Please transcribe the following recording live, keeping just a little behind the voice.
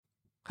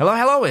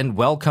Hello, and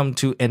welcome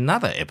to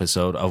another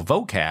episode of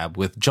Vocab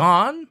with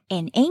John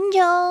and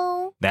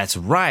Angel. That's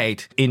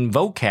right. In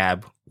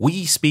Vocab,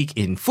 we speak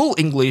in full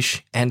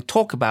English and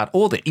talk about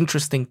all the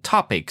interesting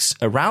topics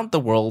around the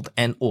world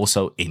and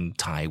also in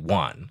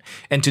Taiwan.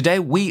 And today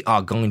we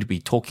are going to be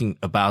talking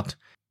about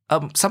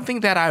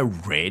something that I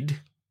read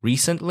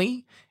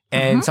recently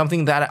and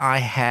something that I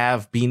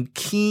have been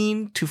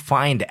keen to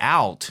find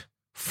out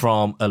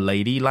from a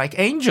lady like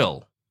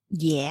Angel.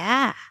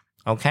 Yeah.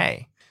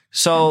 Okay.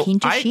 So I'm keen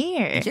to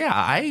share. Yeah,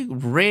 I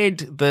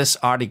read this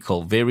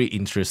article. Very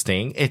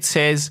interesting. It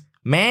says,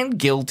 man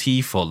guilty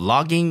for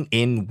logging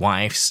in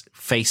wife's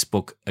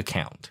Facebook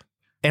account.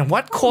 And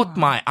what caught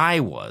my eye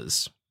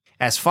was,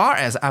 as far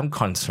as I'm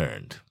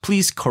concerned,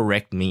 please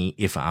correct me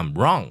if I'm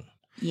wrong.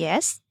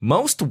 Yes.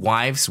 Most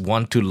wives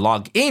want to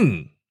log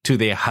in to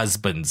their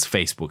husband's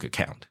Facebook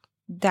account.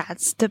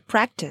 That's the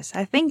practice.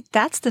 I think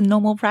that's the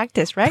normal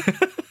practice, right?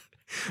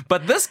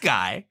 But this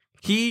guy,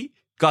 he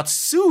got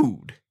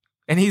sued.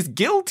 And he's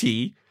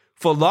guilty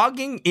for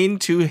logging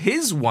into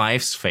his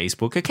wife's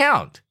Facebook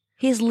account.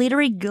 He's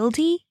literally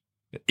guilty?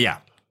 Yeah,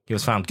 he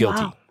was found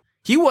guilty. Wow.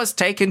 He was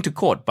taken to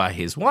court by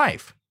his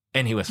wife,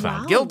 and he was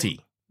found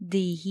guilty.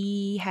 Did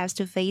he have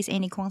to face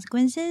any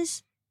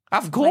consequences?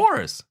 Of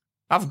course.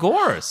 Of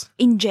course.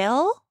 In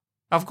jail?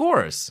 Of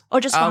course. Or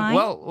just fine?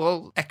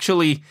 Well,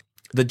 actually,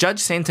 the judge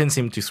sentenced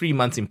him to 3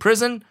 months in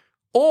prison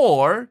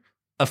or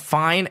a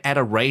fine at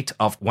a rate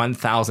of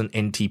 1,000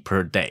 NT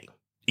per day.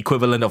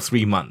 Equivalent of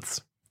 3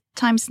 months.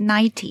 Times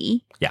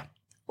 90. Yeah.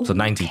 So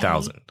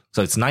 90,000.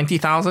 So it's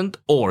 90,000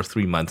 or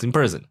 3 months in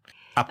prison.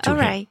 Up to him.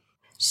 All right.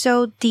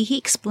 So did he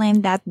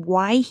explain that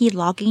why he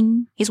logged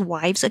in his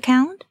wife's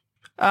account?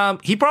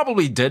 He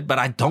probably did, but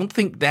I don't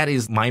think that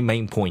is my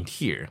main point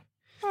here.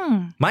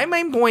 My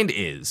main point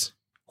is,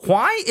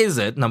 why is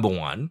it, number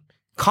one,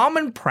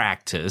 common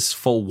practice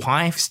for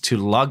wives to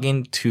log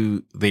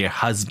into their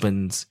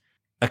husband's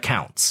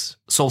accounts,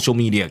 social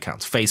media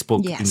accounts,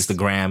 Facebook,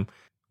 Instagram,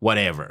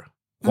 whatever.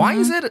 Why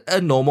is it a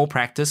normal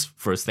practice,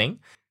 first thing?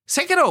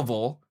 Second of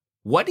all,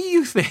 what do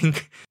you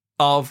think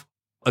of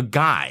a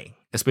guy,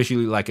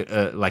 especially like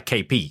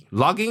KP,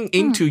 logging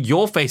into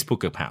your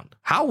Facebook account?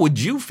 How would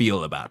you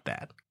feel about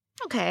that?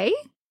 Okay.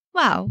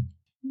 Wow.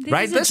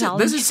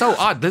 This is so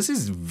odd. This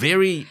is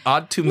very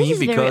odd to me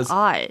because, very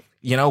odd.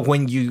 You know,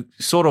 when you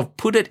sort of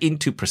put it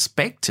into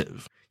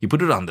perspective, you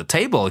put it on the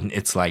table and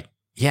it's like,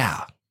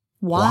 yeah,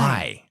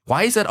 why?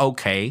 Why is it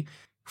okay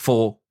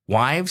for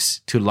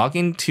wives to log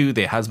into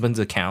their husband's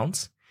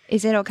accounts?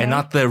 Is it okay? And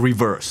not the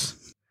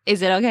reverse.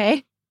 Is it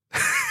okay?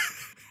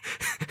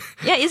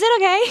 Yeah, is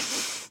it okay?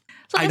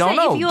 So I don't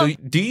know.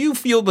 Do you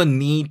feel the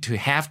need to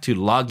have to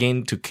log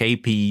into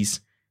KP's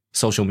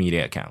social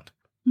media account?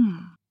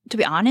 To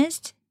be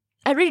honest,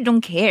 I really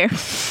don't care.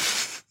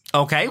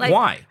 Okay,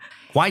 why?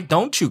 Why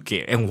don't you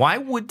care? And why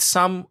would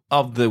some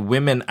of the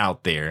women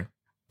out there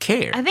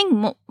care? I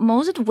think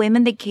most of the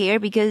women, they care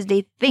because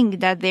they think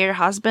that their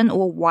husband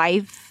or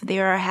wife, they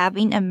are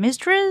having a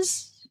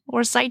mistress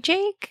or side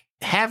chick.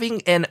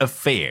 Having an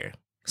affair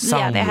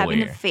somewhere. Yeah, they're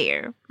having an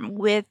affair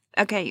with,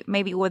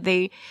 maybe what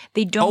they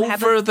don't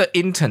have. Over the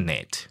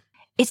internet.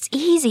 It's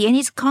easy and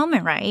it's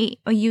common, right?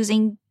 Or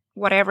using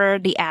whatever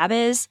the app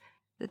is.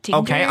 The Tinder.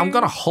 Okay, I'm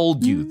going to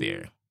hold you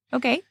there.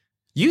 Okay.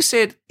 You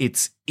said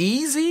it's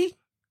easy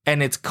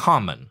and it's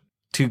common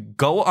to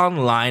go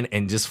online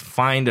and just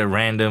find a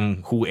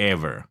random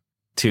whoever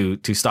to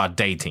start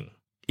dating,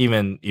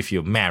 even if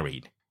you're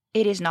married.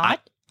 It is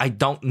not? I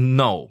don't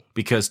know,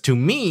 because to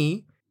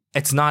me,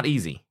 it's not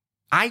easy.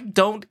 I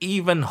don't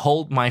even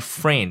hold my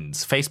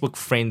friends, Facebook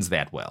friends,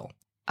 that well.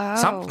 Oh.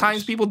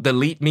 Sometimes people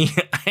delete me.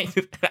 I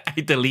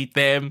delete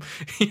them.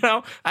 You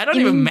know, I don't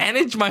even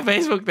manage my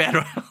Facebook that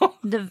well.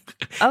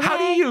 How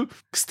do you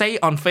stay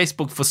on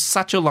Facebook for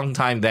such a long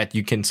time that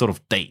you can sort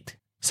of date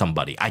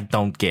somebody? I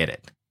don't get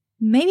it.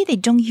 Maybe they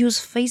don't use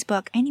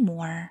Facebook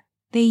anymore.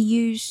 They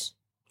use,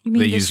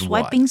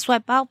 swiping,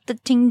 swipe out, the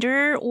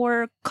Tinder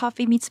or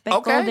Coffee Meets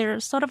Bagel, their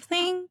sort of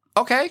thing?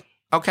 Okay,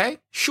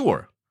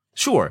 sure.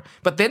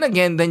 But then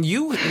again,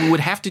 you would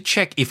have to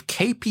check if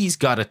KP's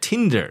got a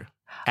Tinder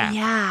app.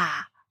 Yeah.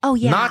 Oh,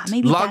 yeah. Not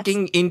maybe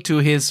logging into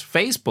his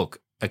Facebook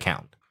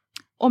account.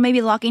 Or maybe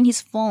log in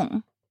his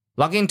phone.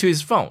 Log into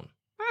his phone.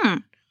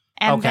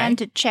 And then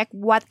to check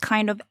what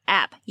kind of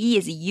app he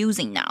is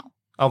using now.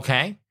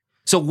 Okay.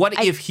 So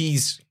what if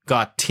he's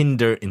got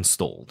Tinder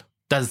installed?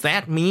 Does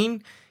that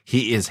mean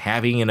he is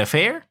having an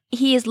affair?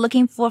 He is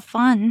looking for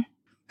fun.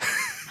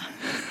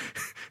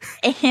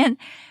 And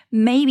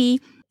maybe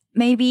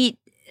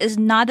it's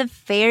not a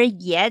affair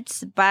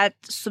yet, but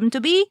soon to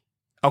be.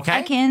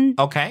 Okay.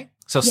 Okay.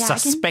 So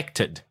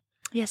suspected.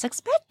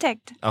 Suspected.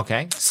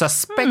 Okay.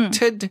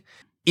 Suspected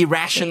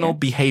irrational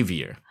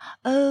behavior.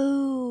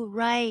 Oh,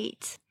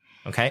 right.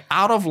 Okay.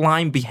 Out of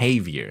line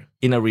behavior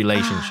in a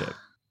relationship.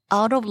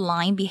 Out of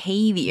line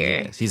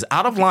behavior. Yes, he's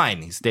out of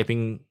line. He's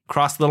stepping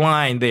across the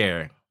line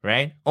there,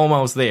 right?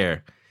 Almost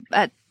there.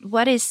 But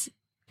what is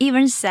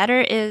even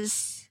sadder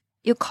is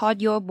you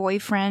caught your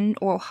boyfriend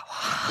or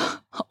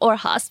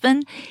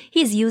husband,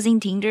 he's using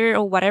Tinder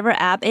or whatever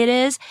app it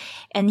is,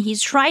 and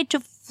he's tried to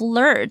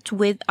flirt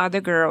with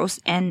other girls,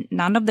 and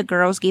none of the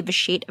girls give a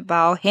shit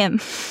about him.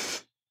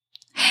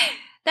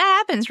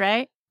 That happens,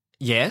 right?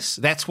 Yes,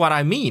 that's what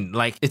I mean.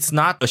 Like, it's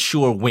not a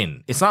sure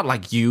win. It's not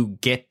like you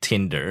get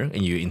Tinder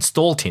and you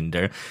install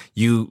Tinder,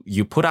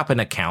 you put up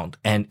an account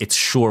and it's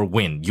sure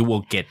win. You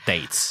will get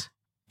dates.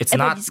 It's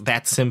not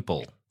that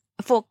simple.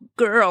 For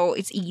girl,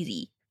 it's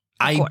easy.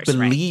 I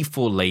believe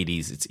for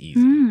ladies, it's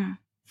easy.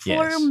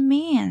 For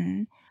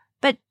men.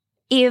 But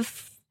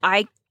if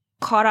I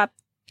caught up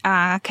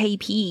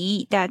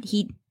KP that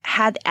he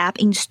had app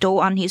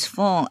installed on his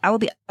phone, I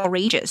would be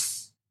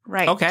outrageous,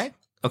 right?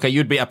 Okay,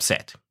 you'd be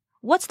upset.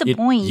 What's the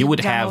point? You would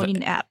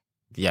downloading the app.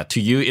 Yeah, to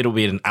you it'll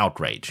be an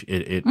outrage.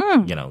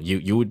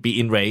 You would be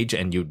enraged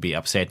and you'd be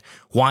upset.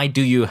 Why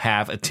do you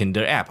have a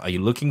Tinder app? Are you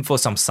looking for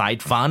some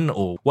side fun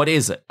or what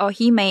is it? Oh,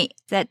 he may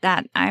said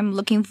that I'm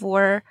looking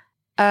for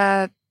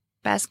a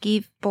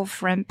basketball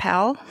friend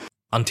pal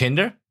on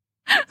Tinder.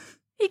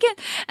 You can.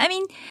 I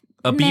mean,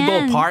 a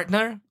b-ball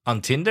partner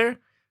on Tinder.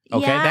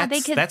 Okay, yeah,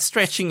 that's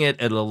stretching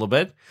it a little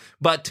bit.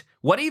 But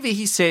what if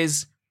he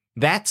says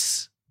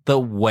that's the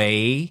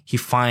way he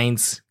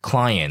finds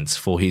clients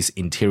for his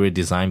interior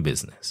design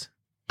business?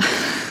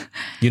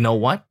 You know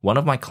what? One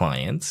of my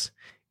clients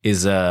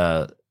is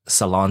a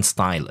salon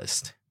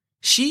stylist.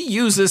 She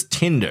uses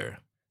Tinder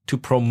to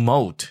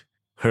promote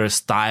her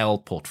style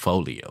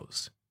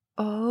portfolios.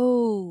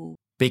 Oh.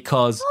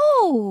 Because,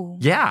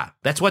 yeah,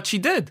 that's what she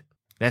did.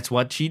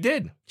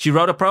 She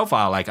wrote a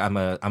profile like I'm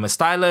a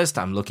stylist.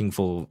 I'm looking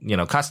for,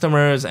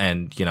 customers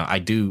and, I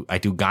do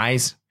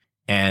guys.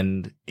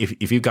 And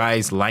if you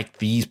guys like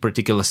these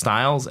particular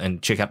styles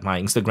and check out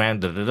my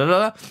Instagram,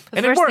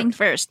 and first thing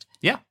first.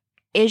 Yeah.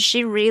 Is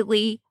she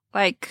really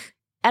like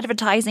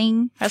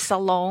advertising her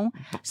salon?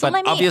 So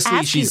but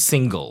obviously she's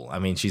single. I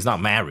mean, she's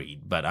not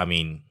married, but I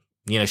mean,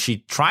 she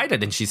tried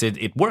it and she said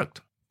it worked.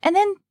 And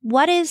then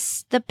what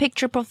is the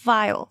picture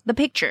profile? The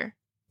picture?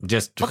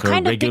 Just what her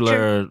kind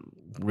regular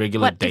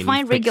what daily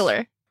define pics.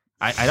 Regular?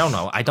 I don't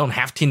know. I don't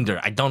have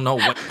Tinder. I don't know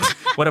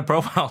what a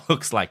profile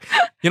looks like.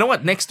 You know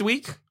what? Next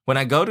week, when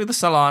I go to the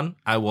salon,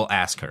 I will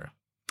ask her.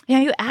 Yeah,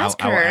 you ask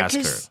her. I will ask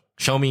her.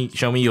 Show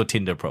me your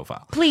Tinder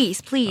profile.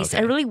 Please. Okay.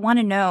 I really want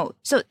to know.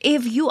 So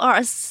if you are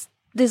a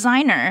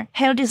designer,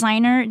 hair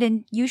designer,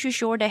 then you should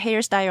show the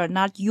hairstyle,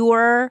 not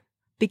your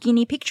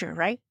bikini picture,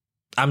 right?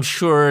 I'm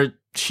sure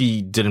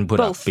she didn't put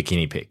up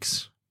bikini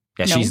pics.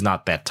 Yeah, no. She's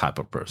not that type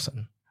of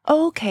person.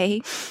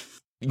 Okay.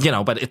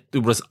 But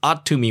it was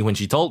odd to me when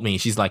she told me.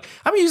 She's like,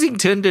 I'm using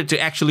Tinder to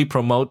actually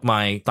promote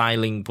my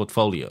styling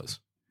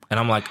portfolios. And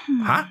I'm like,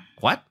 huh?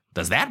 What?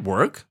 Does that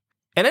work?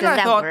 And then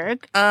I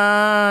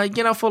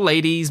thought, for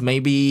ladies,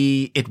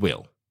 maybe it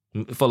will.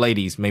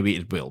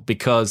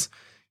 Because,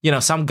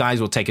 some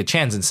guys will take a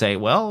chance and say,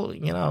 well,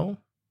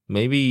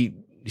 maybe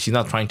she's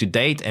not trying to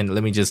date and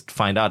let me just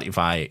find out if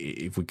I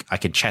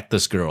can chat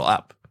this girl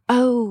up.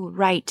 Oh,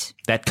 right.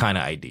 That kind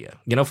of idea.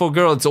 For a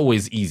girl, it's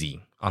always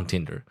easy on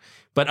Tinder.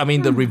 But, I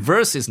mean, the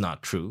reverse is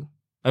not true.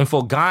 I mean,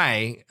 for a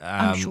guy,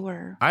 I'm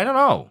sure. I don't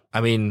know. I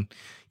mean,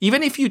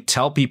 even if you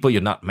tell people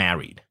you're not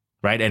married,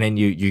 right? And then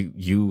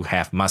you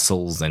have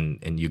muscles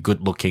and you're good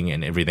looking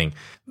and everything,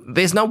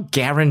 there's no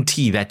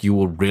guarantee that you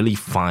will really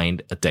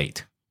find a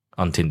date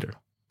on Tinder.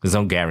 There's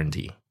no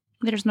guarantee.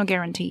 There's no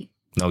guarantee.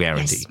 No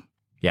guarantee. Yes.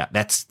 Yeah,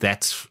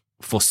 that's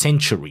for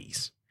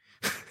centuries.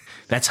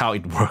 That's how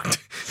it worked.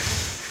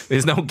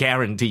 There's no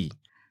guarantee.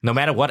 No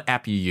matter what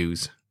app you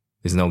use,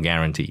 there's no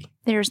guarantee.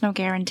 There's no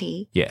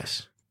guarantee.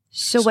 Yes.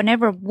 So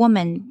whenever a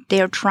woman,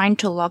 they're trying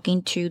to log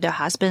into their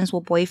husband's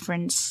or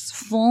boyfriend's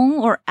phone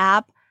or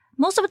app,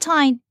 most of the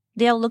time,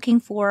 they're looking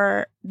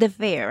for the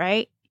affair,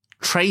 right?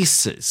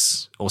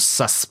 Traces or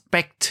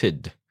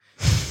suspected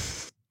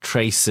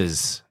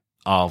traces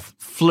of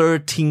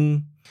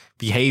flirting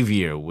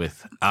behavior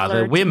with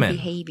other women.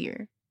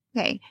 Behavior.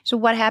 Okay. So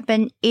what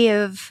happened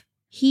if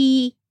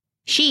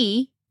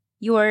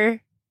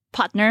your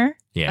partner,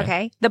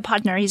 okay, the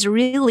partner is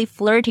really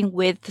flirting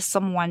with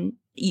someone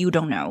you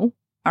don't know,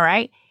 all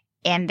right?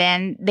 And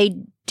then they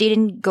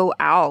didn't go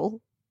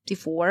out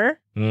before,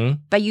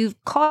 but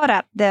you've caught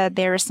up that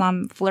there is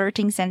some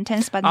flirting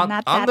sentence, but not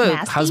that nasty. On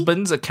the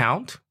husband's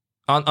account,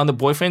 on the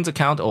boyfriend's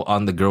account, or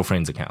on the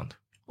girlfriend's account,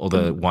 or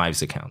the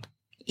wife's account?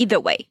 Either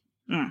way.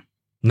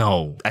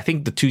 No, I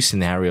think the two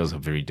scenarios are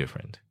very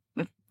different.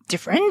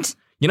 Different?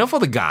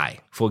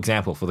 For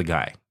example, for the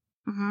guy.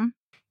 Mm-hmm.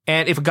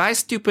 And if a guy's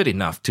stupid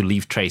enough to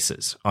leave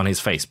traces on his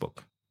Facebook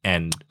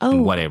and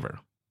whatever,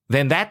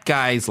 then that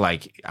guy's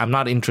like, I'm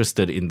not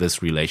interested in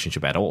this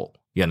relationship at all.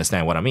 You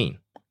understand what I mean?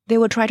 They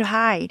will try to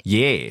hide.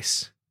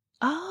 Yes.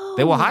 Oh.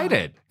 They will hide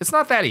it. It's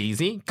not that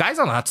easy. Guys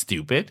are not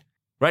stupid,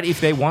 right? If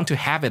they want to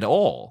have it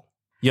all.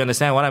 You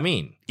understand what I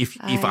mean? If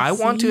I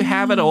want to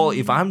have it all,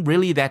 if I'm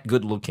really that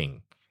good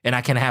looking and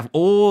I can have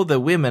all the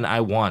women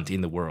I want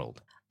in the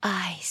world.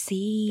 I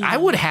see. I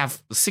would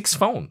have 6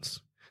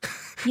 phones.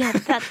 Yeah,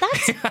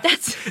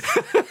 that's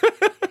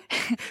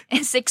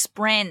and 6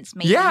 brands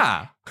maybe.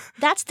 Yeah.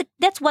 That's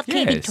what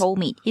Katie told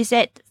me. He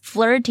said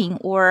flirting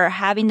or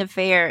having an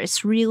affair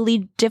is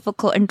really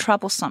difficult and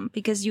troublesome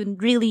because you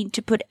really need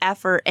to put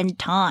effort and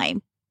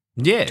time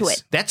to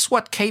it. That's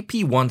what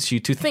KP wants you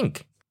to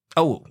think.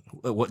 Oh,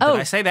 did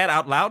I say that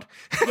out loud?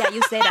 Yeah,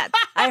 you say that.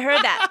 I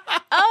heard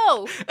that.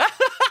 Oh.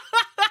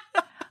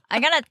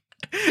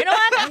 You know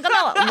what? I'm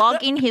gonna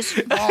log in his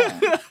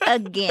phone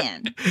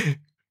again.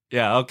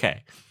 Yeah,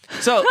 okay.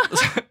 So,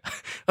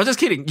 I'm just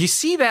kidding. You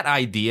see that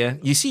idea?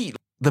 You see,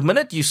 the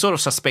minute you sort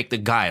of suspect a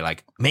guy,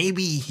 like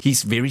maybe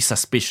he's very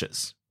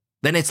suspicious,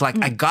 then it's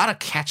like, I gotta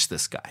catch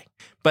this guy.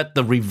 But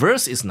the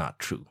reverse is not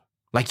true.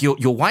 Like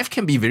your wife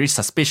can be very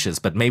suspicious,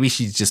 but maybe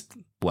she's just,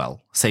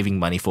 saving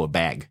money for a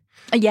bag.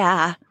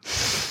 Yeah.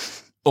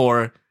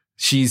 Or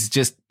she's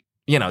just,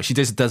 she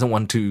just doesn't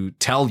want to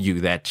tell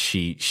you that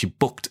she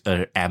booked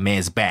a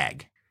Hermes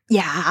bag.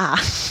 Yeah.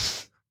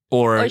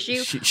 Or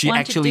she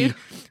actually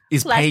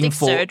is paying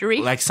for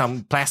surgery. Like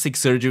some plastic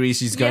surgery.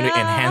 She's going to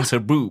enhance her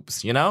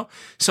boobs,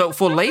 So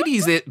for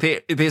ladies,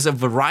 there's a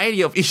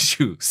variety of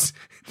issues.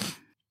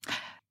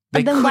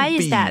 But then why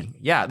is that?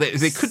 Yeah,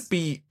 there could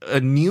be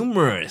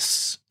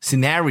numerous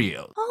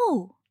scenarios.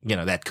 Oh.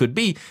 That could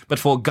be. But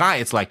for a guy,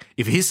 it's like,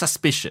 if he's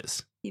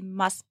suspicious, it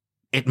must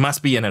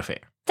be an affair.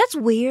 That's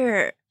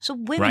weird. So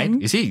women...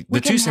 Right? You see, the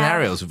two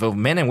scenarios, for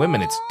men and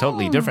women, it's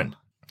totally different.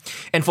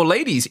 And for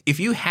ladies, if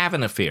you have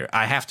an affair,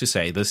 I have to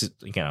say, this is,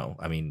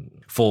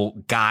 for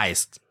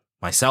guys,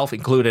 myself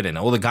included, and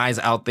all the guys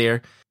out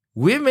there,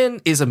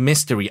 women is a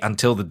mystery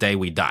until the day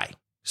we die.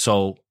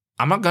 So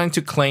I'm not going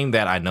to claim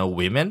that I know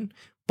women,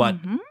 but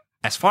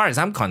as far as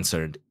I'm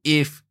concerned,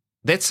 if,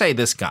 let's say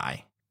this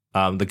guy,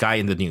 the guy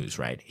in the news,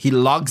 right? He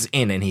logs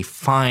in and he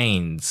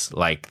finds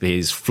like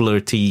these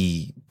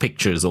flirty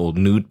pictures or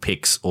nude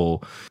pics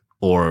or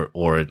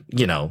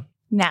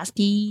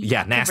nasty.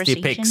 Yeah,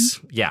 nasty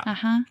pics.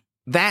 Yeah.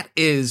 That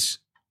is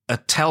a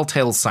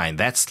telltale sign.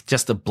 That's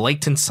just a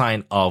blatant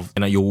sign of,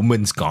 your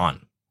woman's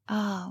gone.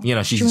 Oh.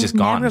 She's just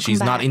gone.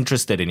 She's not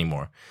interested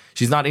anymore.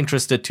 She's not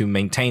interested to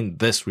maintain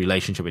this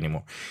relationship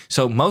anymore.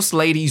 So most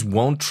ladies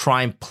won't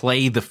try and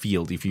play the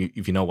field, if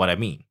you know what I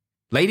mean.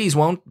 Ladies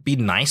won't be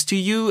nice to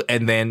you,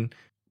 and then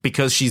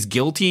because she's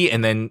guilty,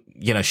 and then,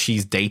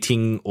 she's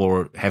dating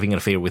or having an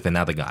affair with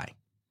another guy.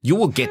 You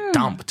will get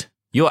dumped.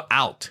 You're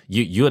out.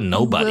 You're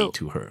nobody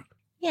to her.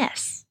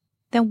 Yes.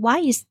 Then why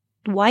is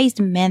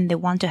the men they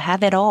want to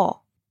have it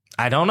all?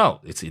 I don't know.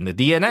 It's in the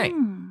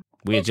DNA.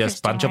 We're just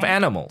a bunch of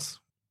animals.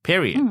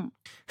 Period.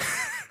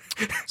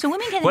 So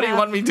women can What do you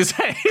want me to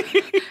say?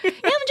 Yeah,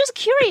 I'm just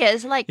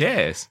curious. Like,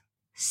 yes.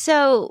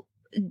 So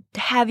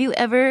have you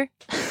ever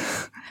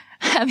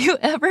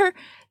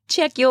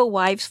checked your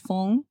wife's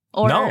phone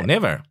or No,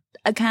 never.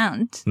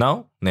 account?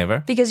 No,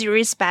 never. Because you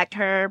respect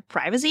her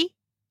privacy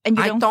and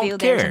you don't feel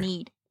there's a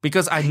need.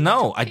 Because I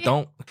know I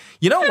don't.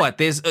 You know what?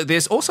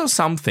 There's also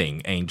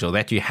something, Angel,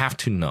 that you have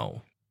to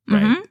know,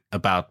 right,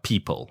 about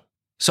people.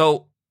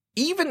 So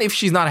even if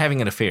she's not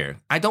having an affair,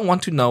 I don't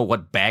want to know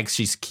what bags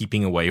she's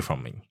keeping away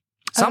from me.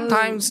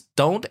 Sometimes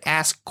don't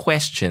ask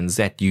questions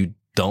that you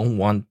don't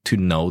want to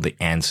know the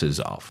answers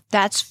of.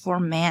 That's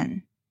for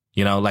men.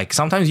 Like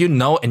sometimes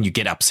and you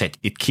get upset.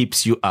 It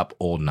keeps you up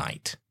all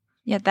night.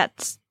 Yeah,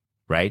 that's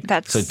right.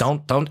 That's so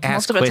don't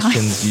ask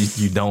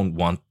questions you don't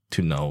want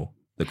to know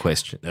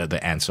the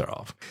answer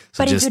of.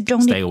 So just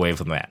stay away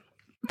from that.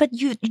 But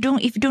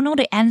if you don't know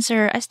the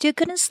answer, I still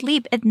couldn't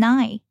sleep at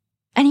night.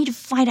 I need to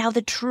find out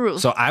the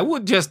truth. So I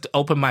would just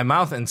open my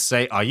mouth and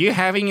say, "Are you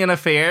having an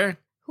affair?"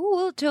 Who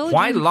will tell you?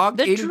 Why log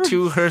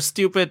into her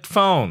stupid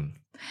phone?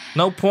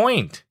 No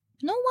point.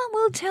 No one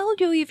will tell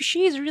you if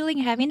she's really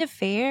having an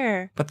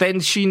affair. But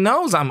then she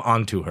knows I'm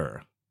onto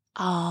her.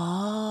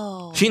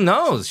 Oh. She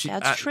knows.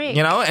 That's trick.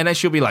 And then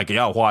she'll be like,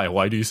 yeah, why?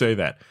 Why do you say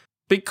that?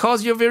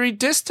 Because you're very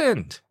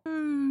distant.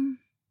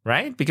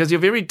 Right? Because you're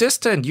very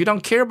distant. You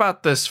don't care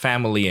about this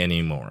family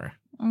anymore.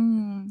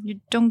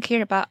 You don't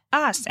care about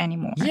us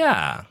anymore.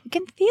 Yeah. You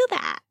can feel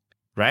that.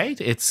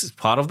 Right? It's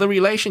part of the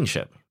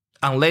relationship.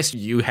 Unless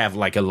you have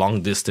like a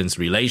long distance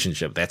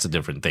relationship, that's a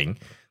different thing.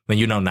 Then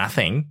you know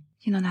nothing.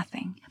 You know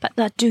nothing.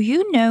 But do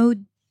you know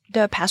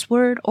the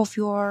password of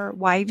your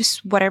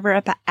wife's whatever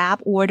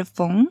app or the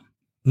phone?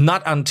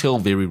 Not until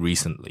very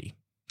recently.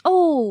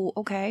 Oh,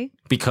 okay.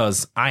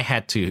 Because I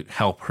had to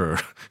help her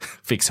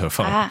fix her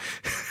phone.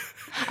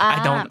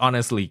 I don't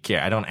honestly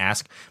care. I don't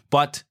ask.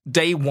 But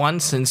day one,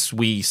 since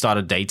we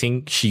started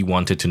dating, she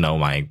wanted to know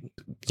my,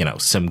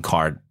 SIM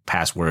card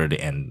password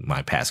and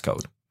my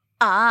passcode.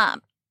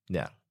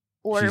 Yeah.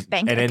 Or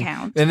bank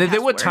account. And then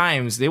there were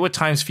times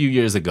a few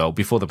years ago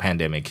before the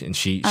pandemic, and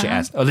she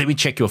asked, "Oh, let me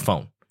check your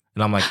phone."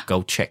 And I'm like,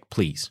 "Go check,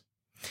 please."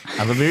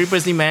 I'm a very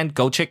busy man.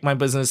 Go check my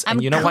business.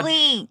 And you know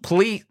clean. What?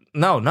 Please.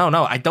 No.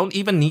 I don't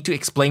even need to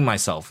explain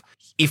myself.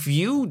 If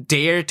you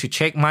dare to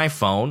check my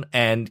phone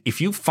and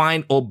if you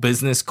find all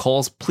business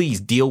calls,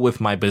 please deal with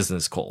my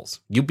business calls.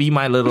 You be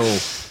my little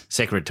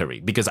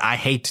secretary because I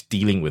hate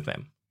dealing with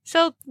them.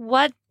 So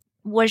what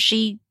was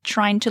she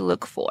trying to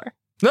look for?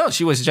 No,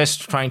 she was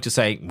just trying to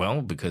say,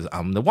 well, because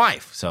I'm the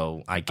wife,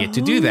 so I get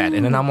to do that.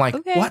 And then I'm like,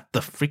 what the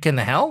freaking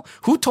hell?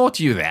 Who taught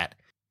you that?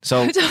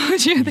 So, who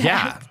told you that?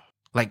 Yeah.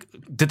 Like,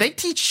 did they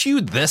teach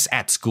you this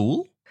at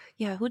school?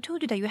 Yeah, who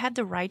told you that you have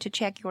the right to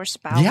check your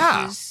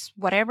spouse's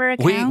whatever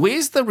account?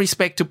 Where's the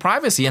respect to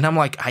privacy? And I'm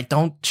like, I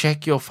don't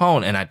check your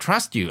phone and I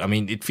trust you. I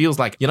mean, it feels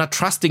like you're not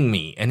trusting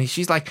me. And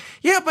she's like,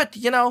 yeah, but,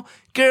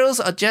 girls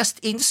are just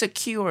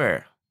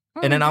insecure.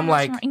 And then I'm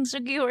like,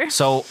 insecure.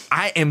 So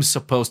I am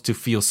supposed to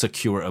feel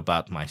secure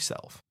about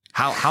myself.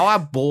 How are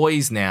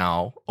boys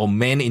now, or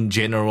men in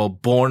general,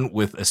 born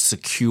with a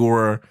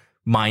secure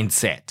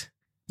mindset?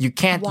 You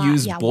can't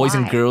use boys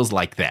and girls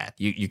like that.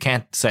 You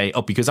can't say,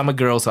 oh, because I'm a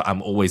girl, so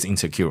I'm always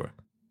insecure.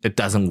 It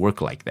doesn't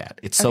work like that.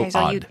 It's so odd.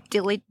 So you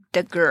delete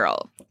the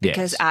girl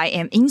because I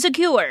am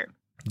insecure.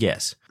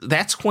 Yes.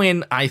 That's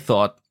when I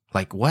thought,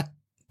 like, what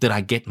did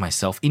I get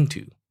myself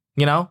into?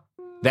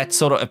 That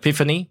sort of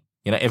epiphany.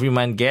 Every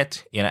man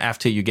get,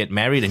 after you get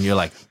married and you're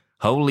like,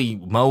 holy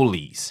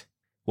molies,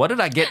 what did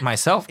I get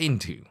myself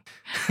into?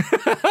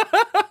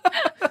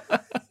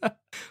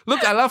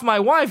 Look, I love my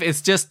wife.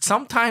 It's just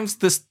sometimes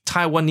this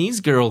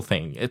Taiwanese girl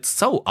thing. It's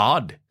so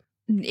odd.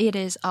 It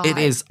is odd. It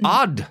is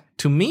odd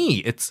to me.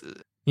 It's,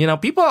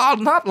 people are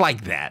not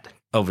like that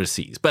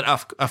overseas. But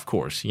of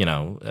course,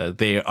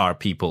 there are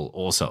people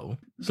also.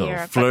 So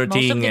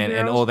flirting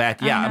and all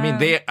that. Yeah, I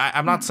mean,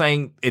 I'm not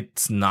saying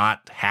it's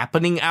not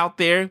happening out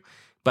there.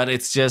 But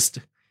it's just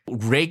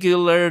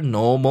regular,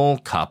 normal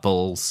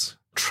couples,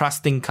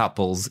 trusting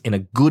couples in a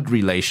good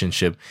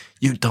relationship.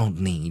 You don't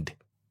need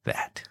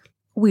that.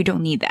 We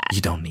don't need that. You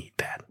don't need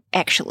that.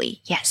 Actually,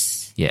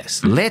 yes.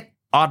 Yes. Let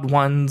odd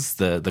ones,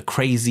 the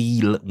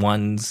crazy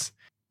ones,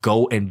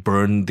 go and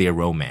burn their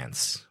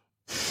romance.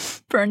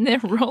 Burn their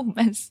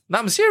romance? No,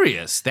 I'm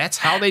serious. That's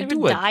how they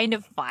do it. Die in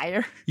a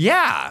fire.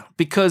 Yeah.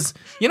 Because,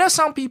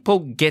 some people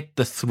get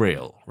the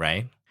thrill,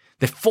 right?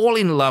 They fall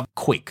in love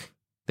quick.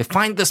 They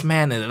find this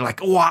man and they're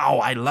like, wow,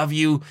 I love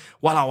you.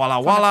 Walla,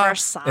 walla, walla.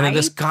 And then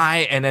this guy,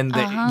 and then,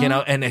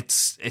 and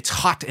it's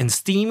hot and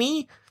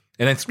steamy.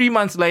 And then 3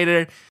 months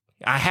later,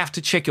 I have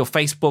to check your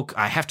Facebook.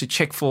 I have to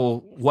check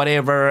for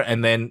whatever.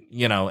 And then,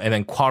 and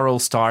then quarrel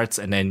starts.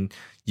 And then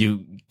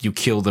you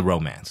kill the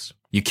romance.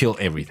 You kill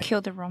everything.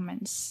 Kill the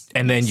romance.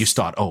 And then you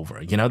start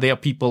over. There are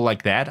people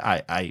like that.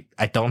 I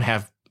don't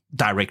have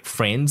direct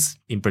friends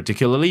in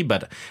particularly,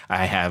 but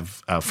I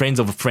have friends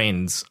of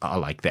friends are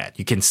like that.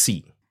 You can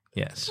see.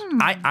 Yes.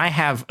 I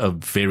have a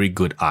very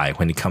good eye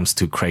when it comes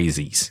to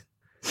crazies.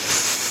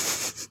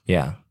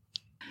 Yeah.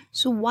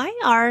 So why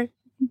are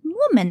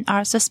women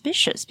are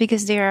suspicious?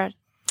 Because they're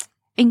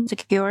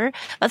insecure.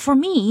 But for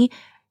me,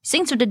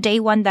 since the day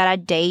one that I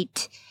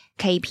date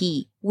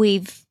KP,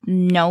 we've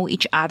know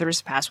each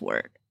other's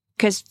password.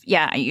 Because,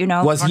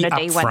 was he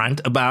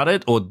upfront about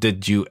it or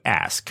did you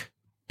ask?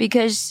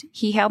 Because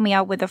he helped me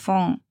out with the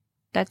phone.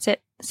 That's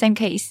it. Same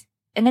case.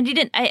 And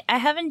I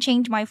haven't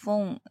changed my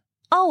phone.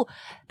 Oh,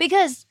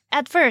 because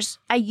at first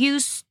I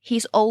used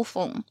his old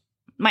phone.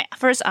 My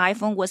first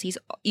iPhone was his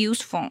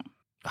used phone.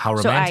 How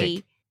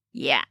romantic.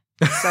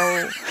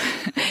 So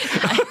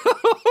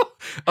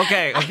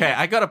Okay.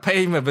 I gotta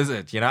pay him a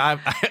visit.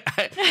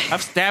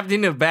 I've stabbed in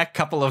the back a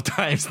couple of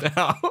times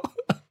now.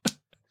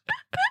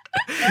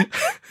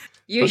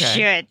 You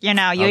should.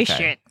 You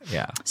should.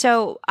 Yeah.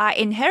 So I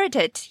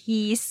inherited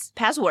his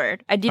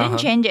password. I didn't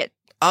change it.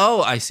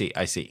 Oh, I see.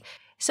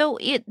 So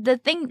the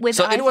thing with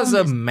iPhone it was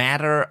a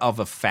matter of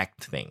a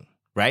fact thing,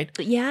 right?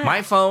 Yeah.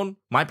 My phone,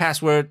 my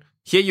password.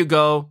 Here you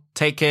go.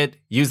 Take it.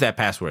 Use that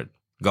password.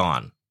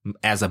 Gone.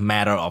 As a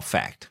matter of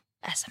fact.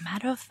 As a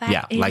matter of fact.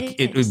 Yeah.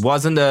 It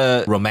wasn't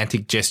a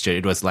romantic gesture.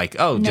 It was like,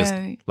 just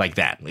like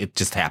that. It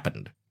just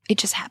happened. It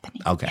just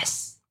happened. Okay.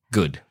 Yes.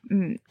 Good.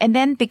 And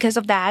then because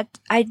of that,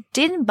 I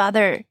didn't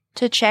bother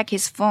to check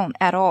his phone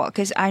at all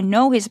because I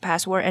know his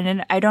password and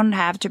then I don't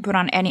have to put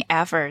on any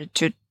effort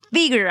to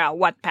figure out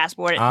what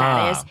password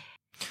that is.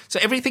 So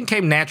everything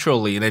came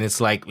naturally, and then it's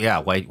like,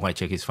 why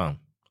check his phone?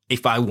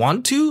 If I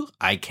want to,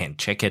 I can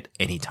check it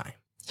anytime.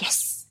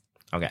 Yes.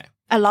 Okay.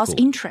 I lost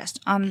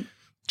interest on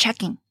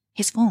checking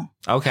his phone.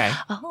 Okay.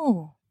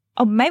 Oh,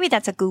 maybe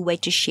that's a good way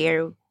to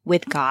share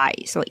with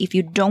guys. So if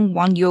you don't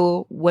want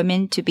your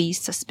women to be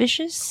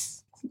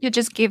suspicious, you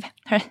just give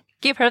her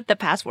the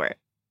password.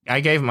 I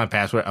gave my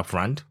password up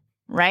front.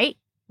 Right?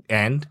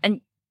 And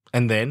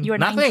then you're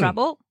nothing. Not in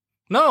trouble?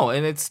 No,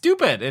 and it's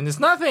stupid, and it's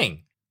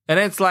nothing. And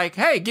it's like,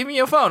 hey, give me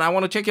your phone. I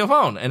want to check your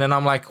phone. And then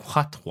I'm like,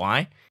 what?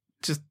 Why?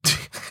 Just,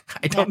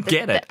 I don't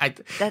get it. I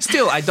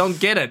don't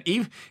get it.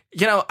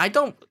 I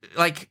don't,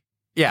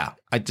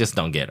 I just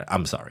don't get it.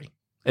 I'm sorry.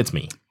 It's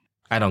me.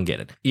 I don't get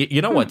it.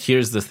 You know what?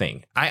 Here's the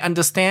thing. I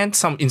understand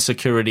some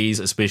insecurities,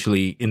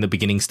 especially in the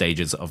beginning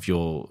stages of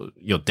your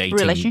dating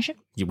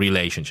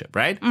relationship,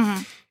 right?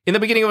 Mm-hmm. In the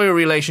beginning of your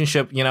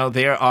relationship,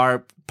 there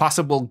are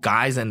possible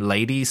guys and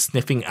ladies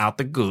sniffing out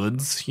the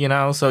goods,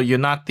 so you're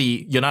not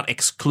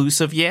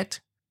exclusive yet.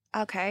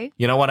 Okay.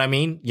 You know what I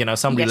mean?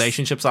 Some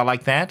relationships are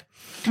like that.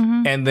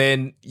 Mm-hmm. And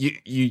then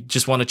you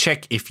just want to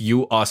check if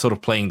you are sort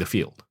of playing the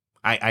field.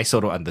 I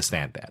sort of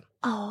understand that.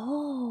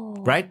 Oh.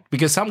 Right?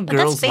 Because some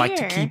girls like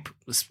to keep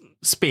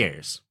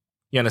spares.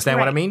 You understand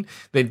what I mean?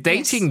 They're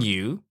dating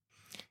you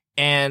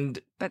and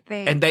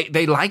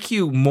they like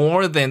you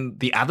more than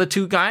the other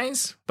two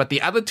guys, but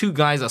the other two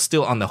guys are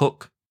still on the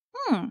hook.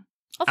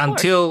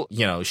 Until,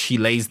 she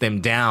lays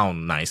them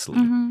down nicely.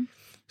 Mm-hmm.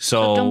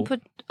 So don't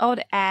put all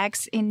the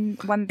eggs in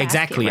one basket.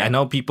 Exactly. Right? I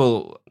know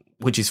people,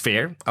 which is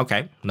fair.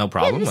 Okay, no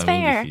problem. It's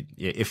fair.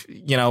 If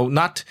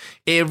not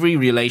every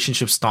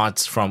relationship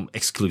starts from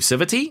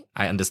exclusivity.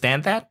 I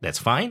understand that. That's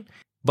fine.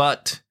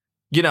 But,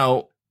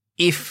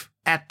 if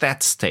at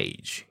that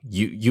stage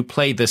you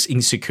play this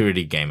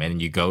insecurity game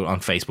and you go on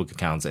Facebook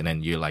accounts and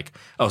then you're like,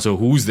 oh, so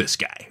who's this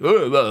guy?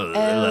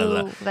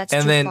 That's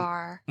and too then,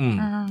 far.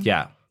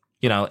 Yeah.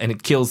 And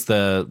it kills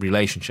the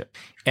relationship.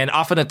 And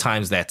often at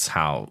times that's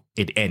how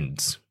it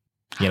ends.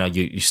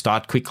 You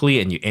start quickly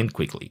and you end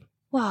quickly.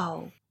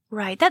 Wow.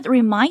 Right. That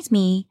reminds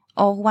me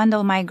of one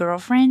of my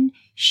girlfriend.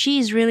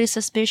 She's really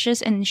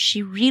suspicious and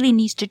she really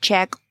needs to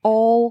check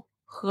all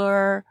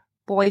her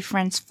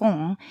boyfriend's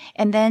phone.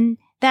 And then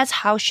that's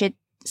how she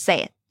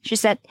say it. She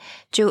said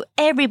to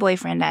every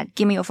boyfriend that,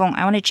 give me your phone.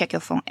 I want to check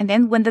your phone. And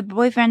then when the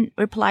boyfriend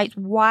replied,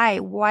 why?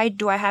 Why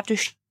do I have to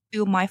show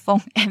you my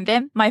phone? And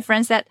then my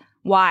friend said,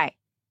 why?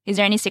 Is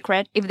there any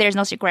secret? If there's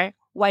no secret,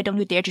 why don't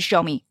you dare to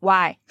show me?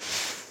 Why?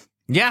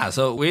 Yeah,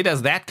 so where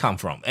does that come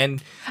from?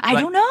 And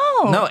I don't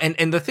know. No,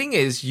 and the thing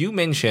is, you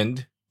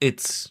mentioned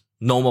it's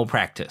normal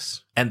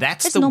practice. And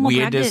that's the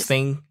weirdest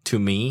thing to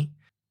me,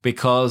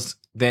 because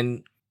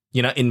then,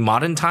 in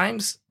modern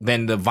times,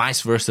 then the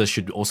vice versa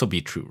should also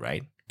be true,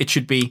 right? It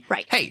should be,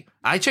 hey,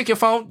 I check your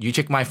phone, you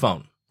check my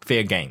phone.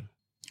 Fair game.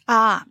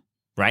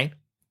 Right?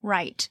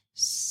 Right.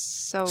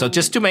 So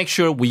just to make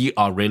sure we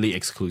are really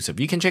exclusive.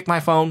 You can check my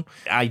phone.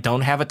 I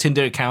don't have a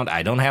Tinder account.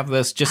 I don't have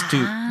this, just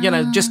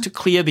to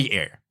clear the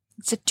air.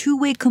 It's a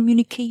two-way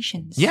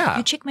communications. Yeah.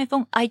 You check my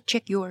phone, I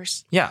check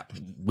yours. Yeah.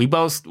 We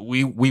both,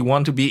 we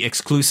want to be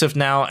exclusive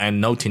now and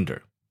no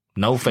Tinder.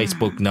 No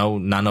Facebook,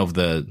 none of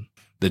the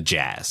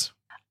jazz.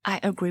 I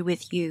agree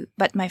with you.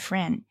 But my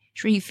friend,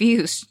 she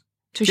refused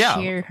to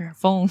share her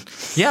phone.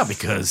 Yeah,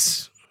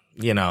 because,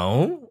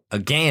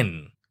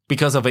 again,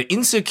 because of her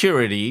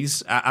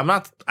insecurities,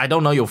 I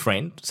don't know your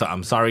friend, so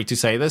I'm sorry to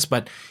say this,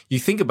 but you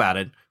think about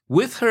it,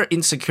 with her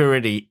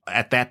insecurity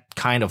at that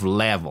kind of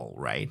level,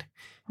 right?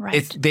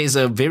 There's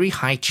a very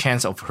high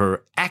chance of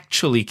her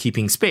actually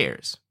keeping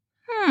spares.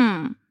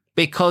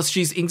 Because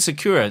she's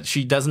insecure.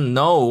 She doesn't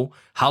know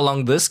how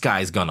long this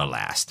guy's gonna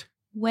last.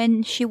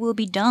 When she will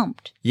be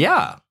dumped.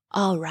 Yeah.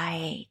 All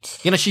right.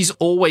 She's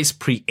always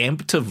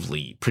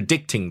preemptively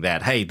predicting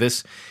that, hey,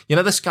 this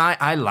guy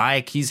I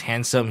like, he's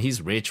handsome,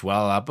 he's rich,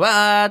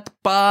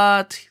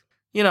 but,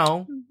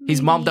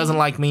 his mom doesn't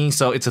like me,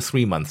 so it's a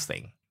 3-month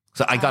thing.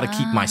 So I got to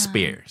keep my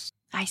spares.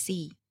 I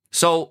see.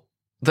 So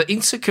the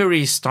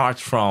insecurity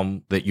starts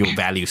from your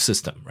value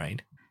system,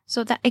 right?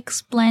 So that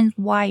explains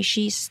why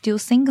she's still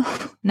single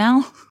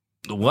now.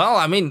 Well,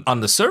 I mean,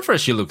 on the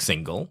surface, she looks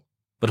single,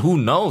 but who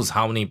knows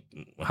how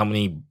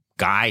many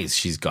guys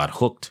she's got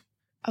hooked.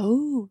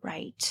 Oh,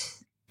 right.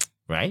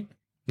 Right?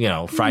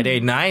 Friday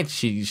night,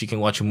 she can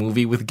watch a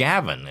movie with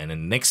Gavin, and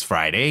then next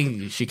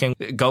Friday, she can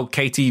go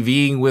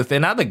KTVing with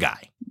another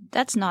guy.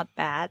 That's not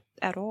bad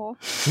at all.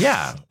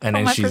 Yeah, and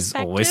then she's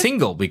always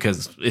single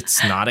because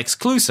it's not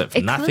exclusive.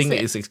 Nothing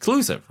is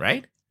exclusive,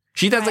 right?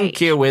 She doesn't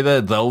care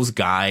whether those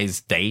guys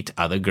date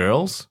other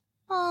girls.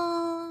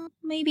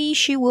 Maybe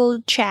she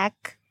will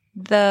check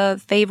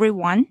the favorite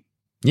one.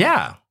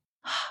 Yeah.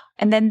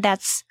 And then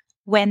that's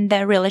when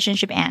the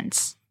relationship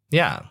ends.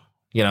 Yeah.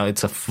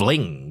 It's a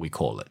fling, we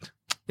call it.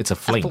 It's a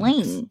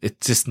fling.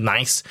 It's just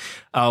nice.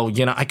 Oh,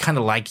 I kind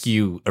of like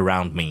you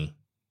around me.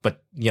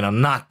 But,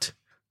 not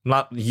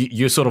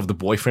you're sort of the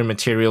boyfriend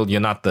material. You're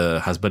not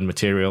the husband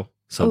material.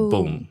 So,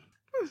 boom.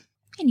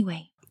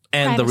 Anyway.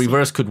 And the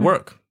reverse could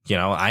work.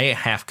 I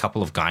have a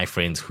couple of guy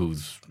friends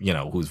who's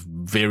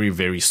very,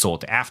 very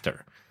sought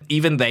after.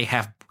 Even they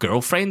have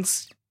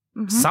girlfriends.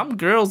 Mm-hmm. Some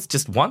girls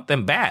just want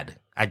them bad.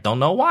 I don't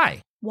know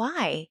why.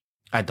 Why?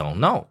 I don't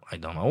know.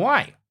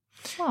 Why.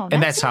 Well,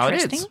 and that's how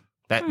it is.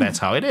 That's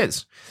how it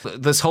is.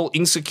 This whole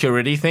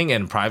insecurity thing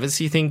and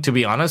privacy thing, to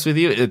be honest with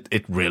you,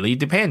 it really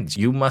depends.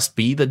 You must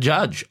be the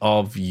judge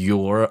of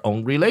your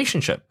own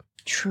relationship.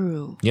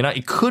 True.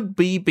 It could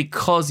be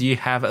because you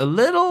have a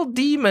little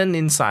demon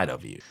inside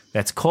of you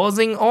that's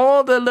causing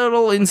all the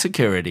little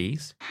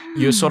insecurities.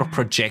 You're sort of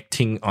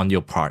projecting on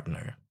your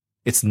partner.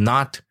 It's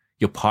not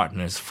your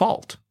partner's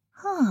fault.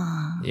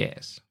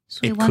 Yes. So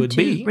we want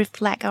to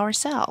reflect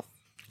ourselves.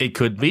 It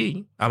could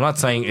be. I'm not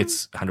saying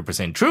it's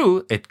 100%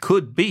 true. It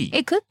could be.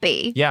 It could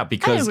be. Yeah,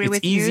 because it's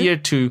easier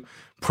to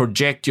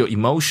project your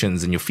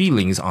emotions and your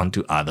feelings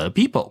onto other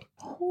people.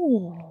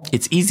 Ooh.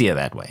 It's easier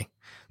that way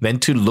than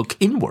to look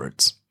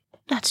inwards.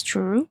 That's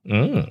true.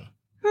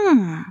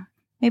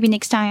 Maybe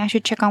next time I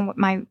should check on with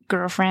my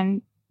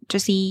girlfriend to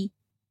see.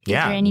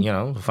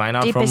 Yeah, find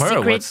out from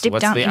her what's the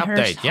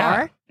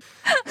update.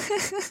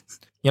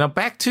 Yeah.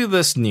 Back to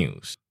this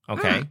news.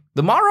 Okay.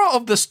 The moral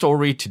of the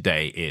story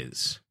today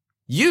is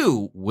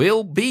you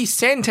will be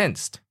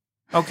sentenced.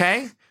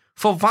 Okay?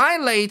 For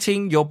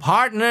violating your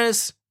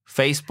partner's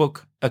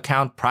Facebook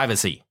account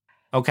privacy.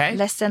 Okay?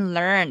 Lesson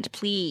learned,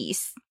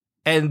 please.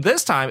 And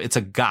this time, it's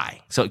a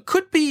guy. So it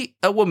could be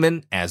a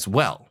woman as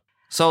well.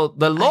 So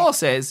the law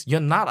says you're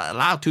not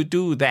allowed to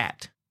do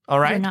that. All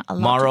right? You're not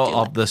allowed Moral to do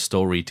of it. the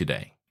story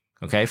today.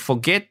 Okay?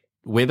 Forget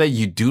whether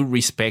you do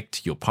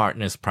respect your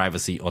partner's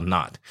privacy or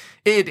not.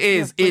 It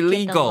is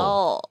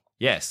illegal.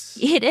 Yes.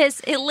 It is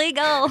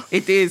illegal.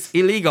 It is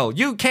illegal.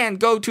 You can't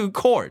go to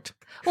court.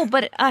 Oh,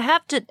 but I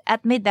have to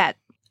admit that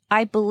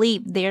I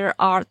believe there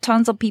are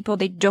tons of people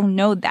that don't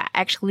know that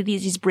actually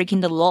this is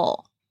breaking the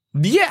law.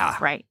 Yeah.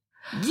 Right.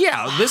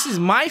 Yeah. This is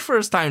my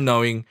first time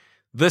knowing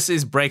this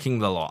is breaking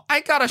the law.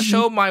 I gotta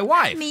show my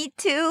wife. Me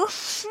too.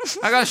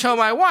 I gotta show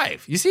my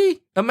wife. You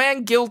see, a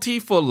man guilty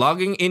for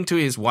logging into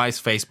his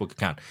wife's Facebook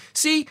account.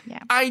 See,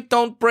 I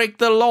don't break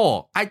the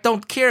law. I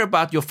don't care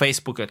about your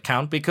Facebook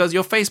account because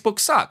your Facebook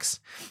sucks.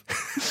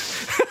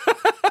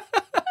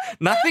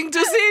 Nothing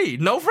to see.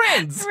 No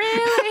friends.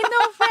 Really?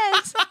 No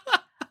friends?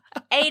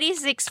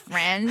 86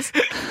 friends.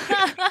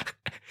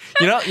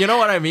 You know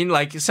what I mean?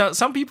 Like,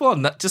 some people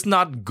are just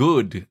not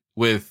good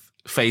with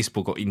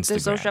Facebook or Instagram. The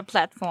social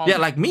platform. Yeah,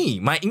 like me,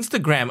 my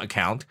Instagram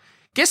account.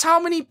 Guess how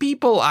many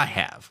people I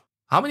have?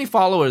 How many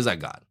followers I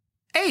got?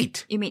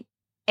 8. You mean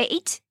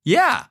 8?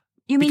 Yeah.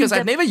 You mean because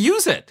I never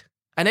use it.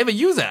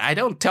 I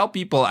don't tell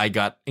people I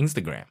got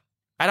Instagram.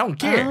 I don't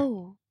care.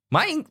 Oh.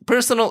 My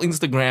personal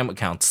Instagram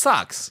account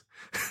sucks.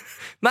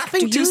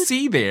 Nothing to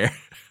see there.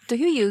 Do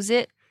you use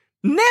it?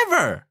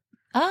 Never.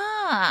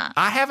 Ah.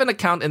 I have an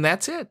account and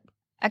that's it.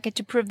 Okay,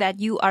 to prove that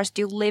you are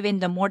still living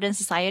the modern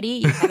society,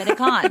 you have an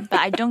account, but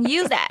I don't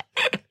use that.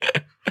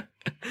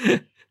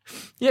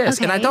 Yes,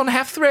 and I don't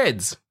have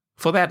threads,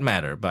 for that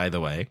matter, by the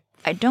way.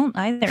 I don't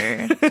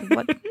either.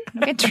 What?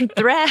 Okay,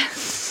 thread.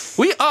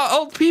 We are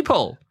old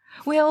people.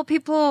 We're old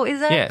people,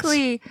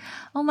 exactly. Yes.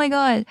 Oh my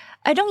God.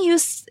 I don't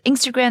use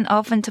Instagram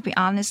often, to be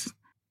honest.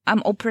 I'm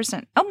an old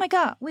person. Oh my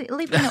God, we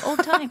live in an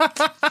old time.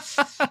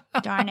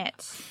 Darn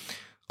it.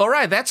 All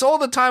right, that's all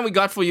the time we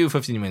got for you,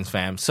 15 Minutes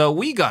Fam. So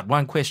we got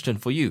one question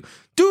for you.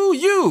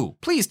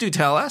 Please do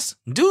tell us,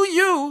 do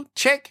you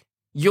check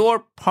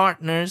your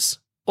partner's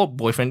or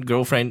boyfriend,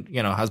 girlfriend,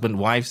 husband,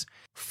 wife's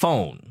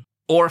phone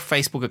or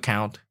Facebook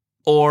account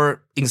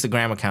or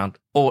Instagram account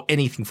or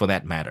anything for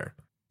that matter?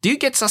 Do you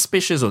get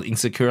suspicious or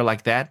insecure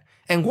like that?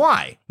 And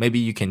why? Maybe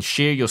you can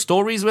share your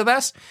stories with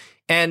us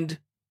and,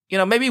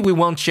 maybe we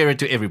won't share it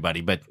to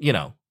everybody, but,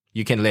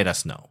 you can let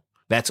us know.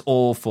 That's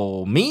all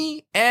for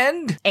me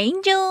and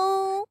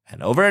Angel.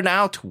 And over and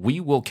out. We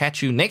will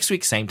catch you next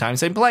week, same time,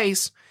 same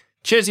place.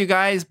 Cheers, you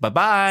guys.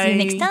 Bye-bye. See you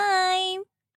next time.